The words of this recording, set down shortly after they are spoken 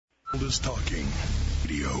Is talking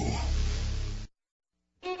radio.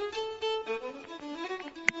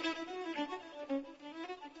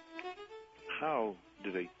 How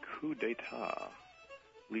did a coup d'etat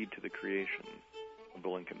lead to the creation of the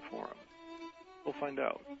Lincoln Forum? We'll find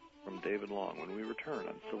out from David Long when we return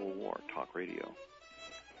on Civil War Talk Radio.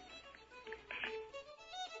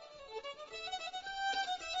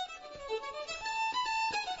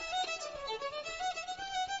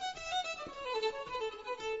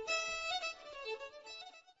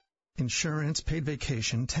 Insurance, paid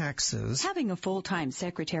vacation, taxes. Having a full-time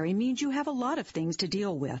secretary means you have a lot of things to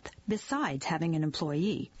deal with, besides having an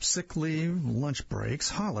employee. Sick leave, lunch breaks,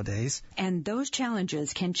 holidays. And those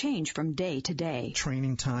challenges can change from day to day.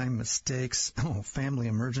 Training time, mistakes, family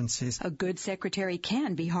emergencies. A good secretary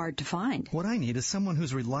can be hard to find. What I need is someone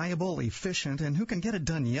who's reliable, efficient, and who can get it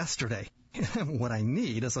done yesterday. What I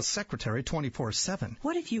need is a secretary 24/7.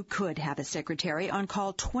 What if you could have a secretary on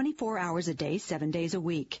call 24 hours a day, 7 days a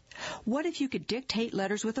week? What if you could dictate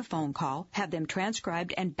letters with a phone call, have them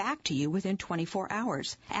transcribed and back to you within 24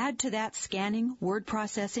 hours? Add to that scanning, word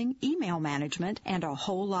processing, email management, and a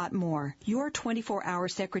whole lot more. Your 24-hour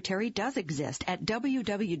secretary does exist at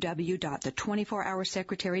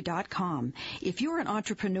www.the24hoursecretary.com. If you're an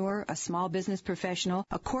entrepreneur, a small business professional,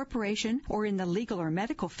 a corporation, or in the legal or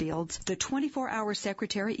medical fields, the 24-hour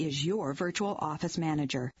secretary is your virtual office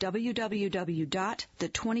manager.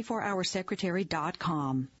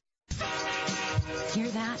 www.the24hoursecretary.com. Hear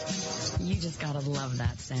that? You just gotta love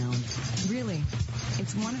that sound. Really,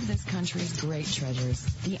 it's one of this country's great treasures.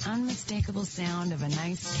 The unmistakable sound of a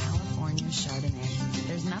nice California Chardonnay.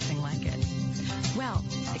 There's nothing like it. Well,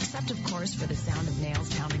 except of course for the sound of nails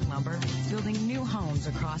pounding lumber, building new homes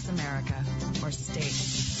across America, or steak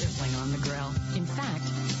sizzling on the grill. In fact,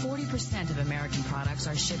 40% of American products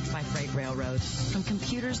are shipped by freight railroads, from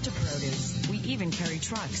computers to produce. We even carry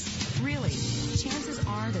trucks. Really, chances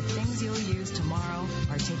are the things you'll use tomorrow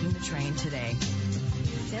are taking the train today.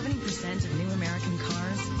 70% of new American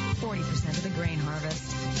cars, 40% of the grain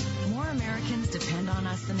harvest. More Americans depend on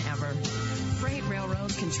us than ever. Freight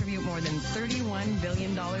railroads contribute more than $31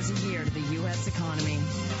 billion a year to the U.S. economy.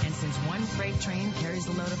 And since one freight train carries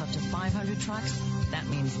a load of up to 500 trucks, that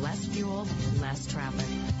means less fuel, less traffic.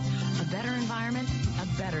 A better environment, a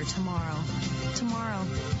better tomorrow. Tomorrow,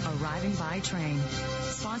 arriving by train.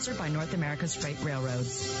 Sponsored by North America's Freight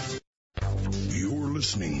Railroads. You're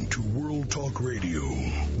listening to World Talk Radio,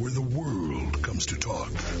 where the world comes to talk.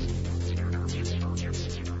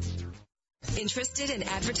 Interested in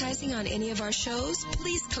advertising on any of our shows?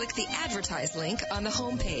 Please click the advertise link on the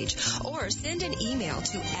homepage or send an email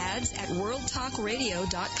to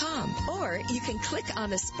ads@worldtalkradio.com. Or you can click on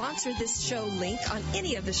the sponsor this show link on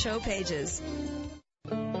any of the show pages.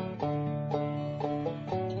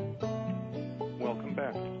 Welcome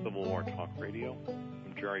back to Civil War Talk Radio.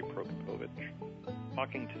 I'm Jerry Prokopowicz,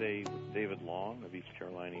 talking today with David Long of East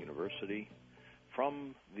Carolina University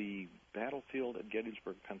from the battlefield at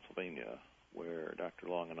Gettysburg, Pennsylvania, where Dr.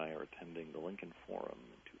 Long and I are attending the Lincoln Forum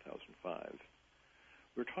in 2005.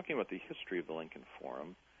 We were talking about the history of the Lincoln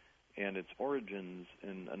Forum and its origins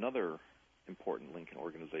in another important Lincoln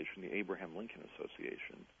organization, the Abraham Lincoln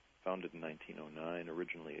Association, founded in 1909,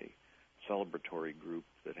 originally a celebratory group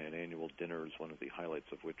that had annual dinners, one of the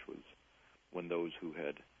highlights of which was when those who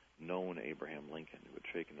had known Abraham Lincoln, who had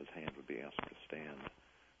shaken his hand, would be asked to stand.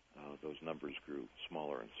 Those numbers grew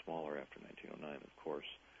smaller and smaller after 1909, of course.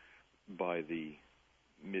 By the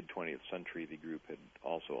mid-20th century, the group had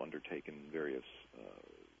also undertaken various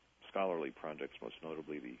scholarly projects, most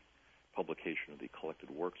notably the publication of the collected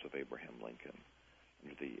works of Abraham Lincoln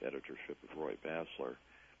under the editorship of Roy Basler.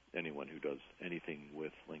 Anyone who does anything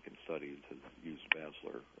with Lincoln studies has used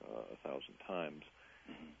Basler 1,000 times.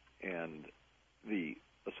 Mm-hmm. And the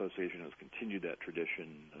association has continued that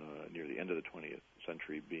tradition near the end of the 20th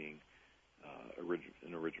century, being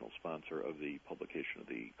an original sponsor of the publication of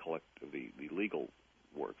the legal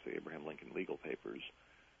works, the Abraham Lincoln legal papers.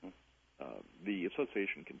 The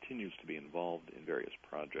association continues to be involved in various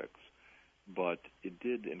projects, but it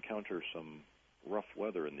did encounter some rough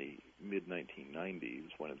weather in the mid-1990s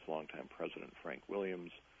when its longtime president, Frank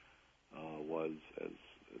Williams, was, as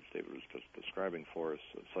David was just describing for us,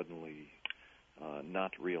 suddenly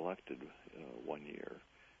not reelected 1 year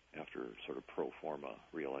after sort of pro forma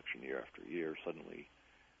reelection year after year. Suddenly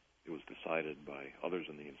it was decided by others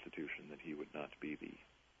in the institution that he would not be the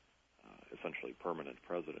essentially permanent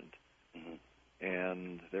president. Mm-hmm.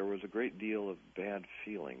 And there was a great deal of bad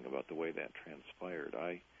feeling about the way that transpired.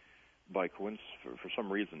 I, by coincidence, for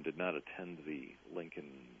some reason, did not attend the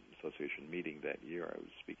Lincoln Association meeting that year. I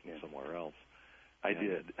was speaking somewhere else. I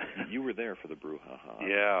did. You were there for the brouhaha.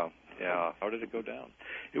 Yeah. How did it go down?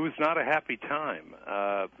 It was not a happy time.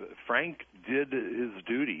 Frank did his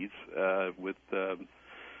duties with,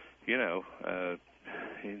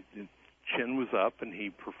 chin was up, and he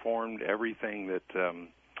performed everything that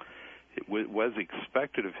was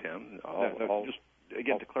expected of him.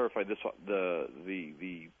 To clarify this,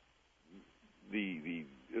 the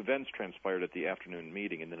events transpired at the afternoon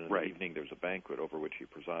meeting, and then in the evening there's a banquet over which he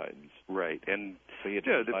presides. Right, and so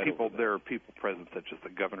there are people present, such as the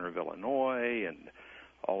governor of Illinois and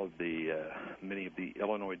all of the many of the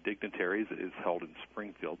Illinois dignitaries. It is held in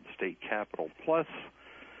Springfield, the state capital. Plus,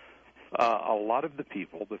 a lot of the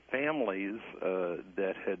people, the families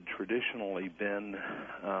that had traditionally been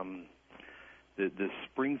the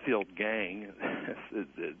Springfield gang,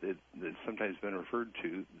 that's sometimes been referred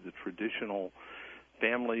to, the traditional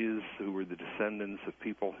families who were the descendants of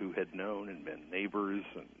people who had known and been neighbors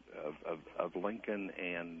of Lincoln.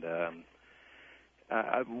 And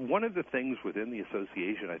one of the things within the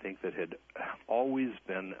association, I think, that had always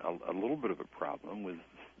been a little bit of a problem was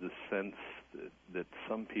the sense that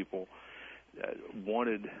some people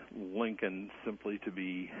wanted Lincoln simply to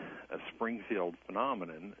be a Springfield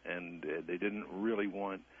phenomenon, and they didn't really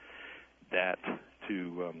want that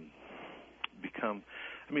to become...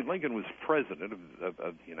 I mean, Lincoln was president of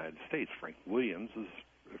the United States. Frank Williams is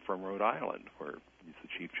from Rhode Island, where he's the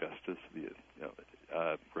Chief Justice of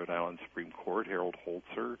the Rhode Island Supreme Court. Harold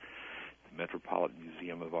Holzer, the Metropolitan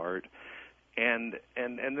Museum of Art, and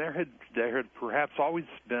there had perhaps always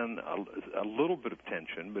been a little bit of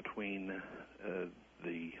tension between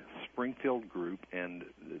the Springfield group and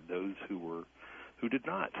those who did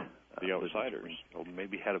not, the outsiders,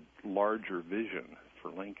 maybe had a larger vision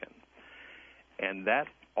for Lincoln, and that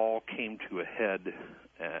all came to a head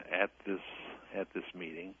at this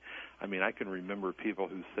meeting. I mean, I can remember people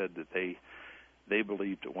who said that they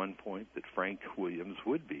believed at one point that Frank Williams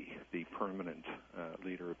would be the permanent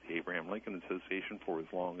leader of the Abraham Lincoln Association for as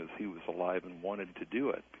long as he was alive, and wanted to do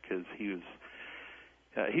it because he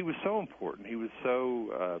was so important. He was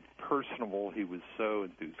so personable. He was so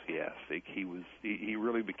enthusiastic. He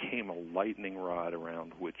really became a lightning rod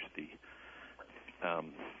around which the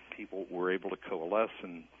people were able to coalesce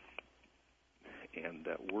and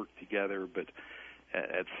work together. But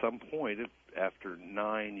at some point, after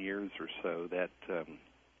 9 years or so,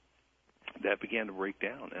 that began to break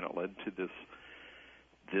down, and it led to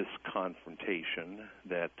this confrontation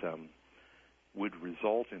that would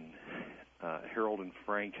result in Harold and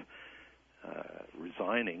Frank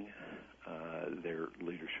resigning their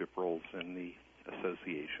leadership roles in the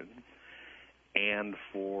association, and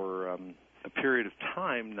for a period of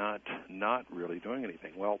time not really doing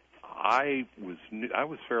anything. Well, I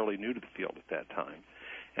was fairly new to the field at that time,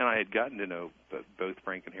 and I had gotten to know both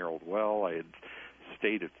Frank and Harold well. I had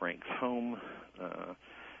stayed at Frank's home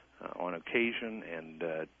on occasion, and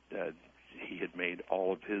he had made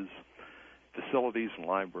all of his facilities and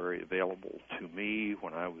library available to me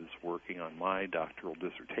when I was working on my doctoral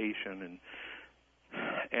dissertation,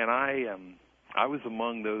 and I was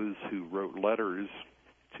among those who wrote letters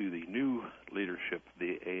to the new leadership of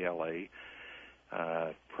the ALA,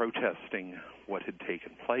 protesting what had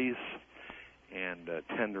taken place and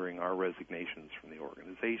tendering our resignations from the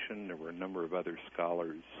organization. There were a number of other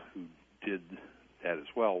scholars who did that as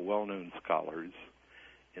well, well-known scholars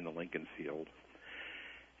in the Lincoln field.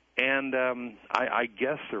 And I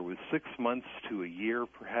guess there was 6 months to a year,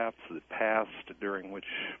 perhaps, that passed during which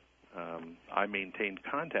I maintained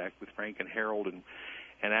contact with Frank and Harold and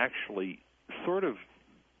actually sort of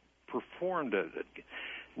performed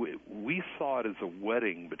we saw it as a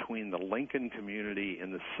wedding between the Lincoln community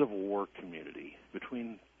and the Civil War community,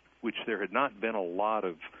 between which there had not been a lot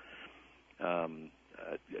of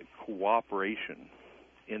cooperation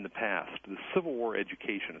in the past. The Civil War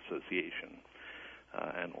Education Association,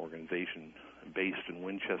 an organization based in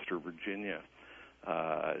Winchester, Virginia,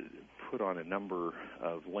 put on a number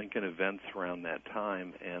of Lincoln events around that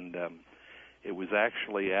time, and it was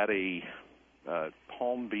actually at a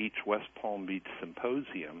West Palm Beach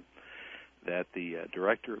symposium that the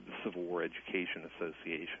director of the Civil War Education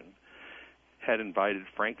Association had invited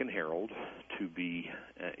Frank and Harold to be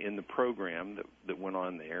in the program that went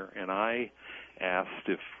on there, and I asked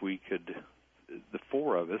if we could, the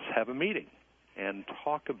four of us, have a meeting and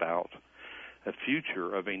talk about a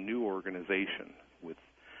future of a new organization with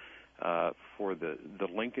for the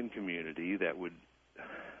Lincoln community that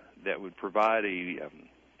would provide a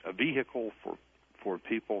vehicle for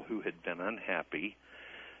people who had been unhappy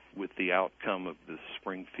with the outcome of the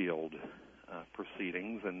Springfield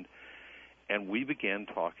proceedings, And we began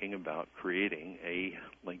talking about creating a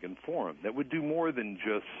Lincoln Forum that would do more than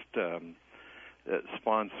just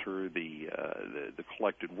sponsor the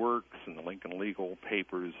collected works and the Lincoln legal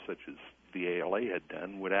papers, such as the ALA had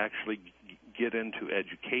done, would actually get into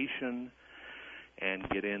education and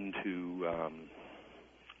get into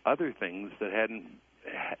other things that hadn't.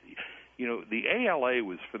 The ALA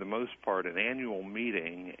was, for the most part, an annual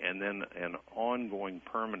meeting and then an ongoing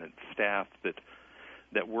permanent staff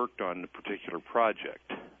that worked on the particular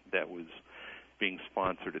project that was being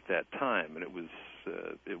sponsored at that time. And it was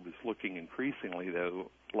looking increasingly,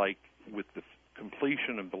 though, like with the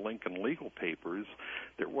completion of the Lincoln legal papers,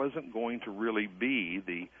 there wasn't going to really be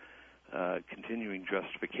the continuing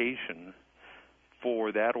justification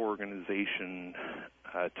for that organization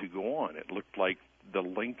to go on. It looked like the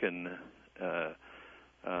Lincoln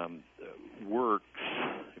works,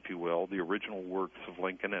 if you will, the original works of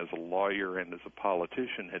Lincoln as a lawyer and as a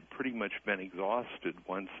politician had pretty much been exhausted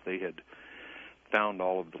once they had found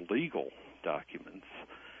all of the legal documents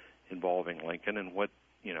involving Lincoln and what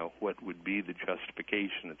would be the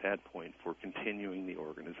justification at that point for continuing the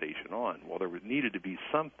organization on. Well, there needed to be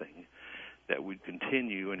something that would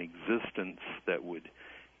continue in existence that would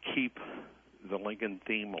keep the Lincoln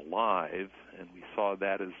theme alive, and we saw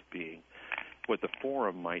that as being what the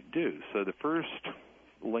forum might do. So the first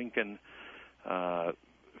Lincoln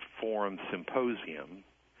Forum Symposium,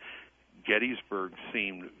 Gettysburg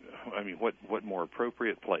seemed, what more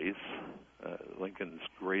appropriate place? Lincoln's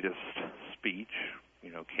greatest speech,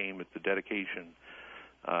 came at the dedication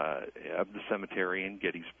of the cemetery in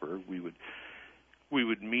Gettysburg. We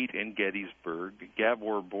would meet in Gettysburg.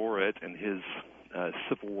 Gabor Boret and his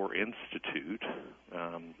Civil War Institute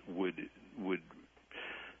would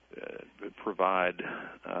provide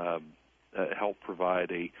help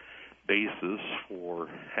provide a basis for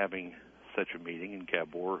having such a meeting, and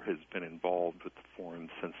Gabor has been involved with the forum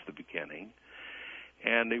since the beginning.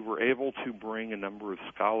 And they were able to bring a number of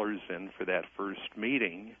scholars in for that first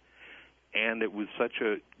meeting, and it was such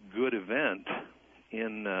a good event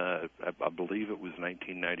in, I believe it was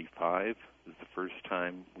 1995, was the first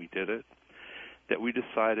time we did it, that we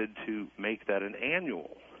decided to make that an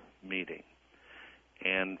annual meeting.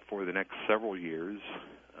 And for the next several years,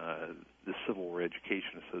 the Civil War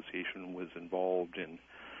Education Association was involved in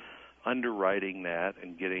underwriting that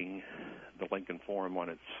and getting the Lincoln Forum on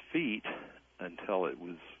its feet until it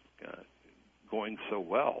was going so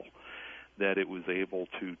well that it was able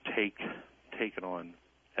to take it on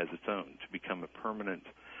as its own, to become a permanent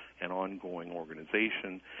and ongoing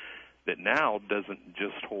organization that now doesn't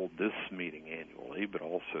just hold this meeting annually, but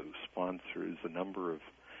also sponsors a number of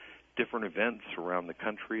different events around the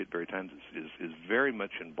country. At various times is very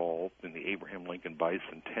much involved in the Abraham Lincoln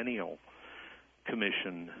Bicentennial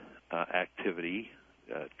Commission activity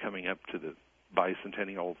coming up to the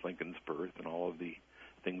bicentennial of Lincoln's birth and all of the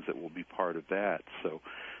things that will be part of that. So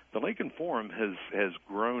the Lincoln Forum has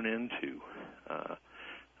grown into,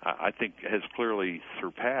 I think, has clearly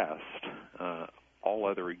surpassed all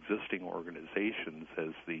other existing organizations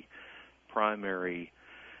as the primary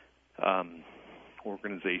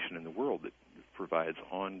organization in the world that provides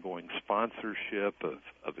ongoing sponsorship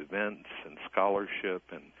of events and scholarship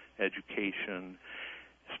and education.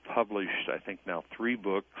 It's published, I think, now 3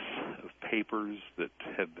 books of papers that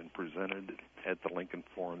have been presented at the Lincoln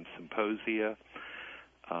Forum Symposia,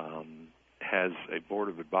 has a board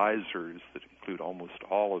of advisors that include almost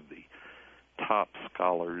all of the top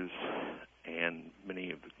scholars and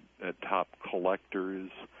many of the top collectors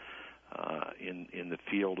in the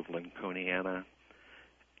field of Lincolniana,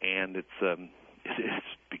 and it's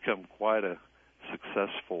become quite a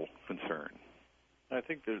successful concern. I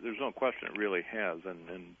think there's no question it really has,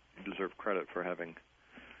 and you deserve credit for having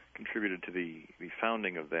contributed to the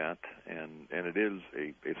founding of that, and it is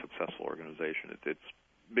a successful organization. Its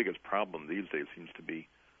biggest problem these days seems to be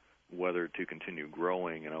whether to continue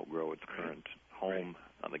growing and outgrow its current home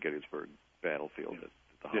on the Gettysburg battlefield.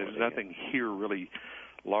 Yeah. There's nothing here really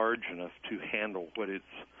large enough to handle what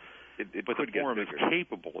but the forum is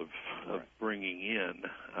capable of bringing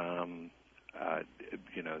in.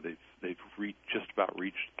 They've just about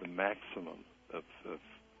reached the maximum of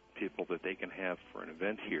people that they can have for an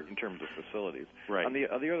event here in terms of facilities. Right. On the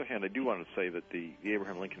other hand, I do want to say that the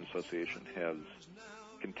Abraham Lincoln Association has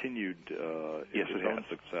continued its own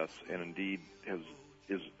success, and indeed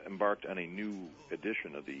is embarked on a new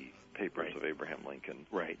edition of the Papers of Abraham Lincoln,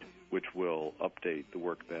 which will update the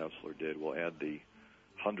work Basler did. Will add the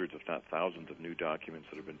hundreds, if not thousands, of new documents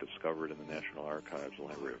that have been discovered in the National Archives, the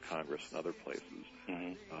Library of Congress, and other places.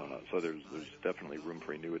 Mm-hmm. So there's definitely room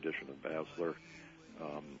for a new edition of Basler,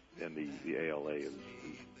 and the ALA is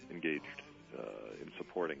engaged in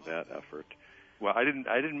supporting that effort. Well, I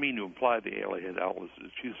didn't mean to imply the Alien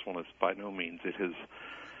Atlas's usefulness. By no means. It has,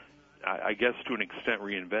 I guess, to an extent,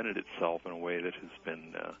 reinvented itself in a way that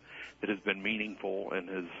has been meaningful and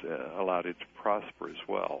has allowed it to prosper as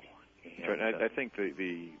well. And I think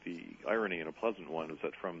the irony, and a pleasant one, is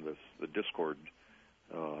that from the Discord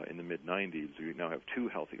in the mid-'90s, we now have two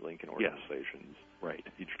Healthy Lincoln organizations, right?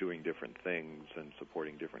 Each doing different things and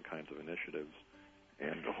supporting different kinds of initiatives,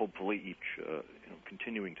 and hopefully each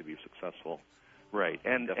continuing to be successful. Right,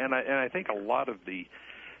 and I think a lot of the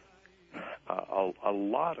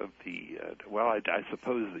well, I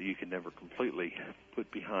suppose that you can never completely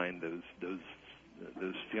put behind those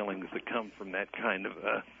feelings that come from that kind of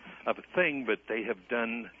a thing, but they have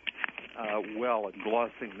done well at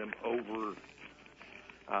glossing them over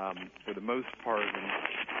for the most part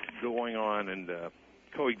and going on and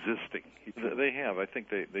coexisting. They have. I think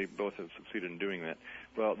they both have succeeded in doing that.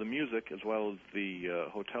 Well, the music as well as the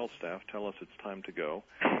hotel staff tell us it's time to go,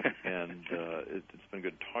 and it's been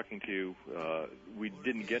good talking to you. We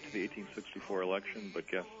didn't get to the 1864 election, but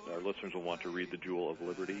guess our listeners will want to read The Jewel of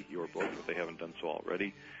Liberty, your book, if they haven't done so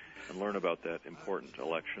already, and learn about that important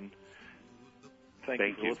election. Thank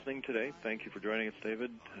you for listening today. Thank you for joining us,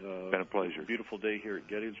 David. Been a pleasure. Beautiful day here at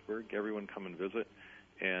Gettysburg. Everyone come and visit,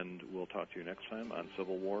 and we'll talk to you next time on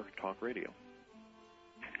Civil War Talk Radio.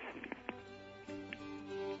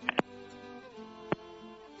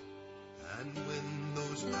 And when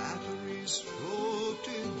those batteries strove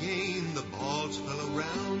to gain, the balls fell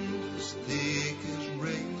around as thick as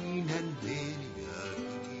rain.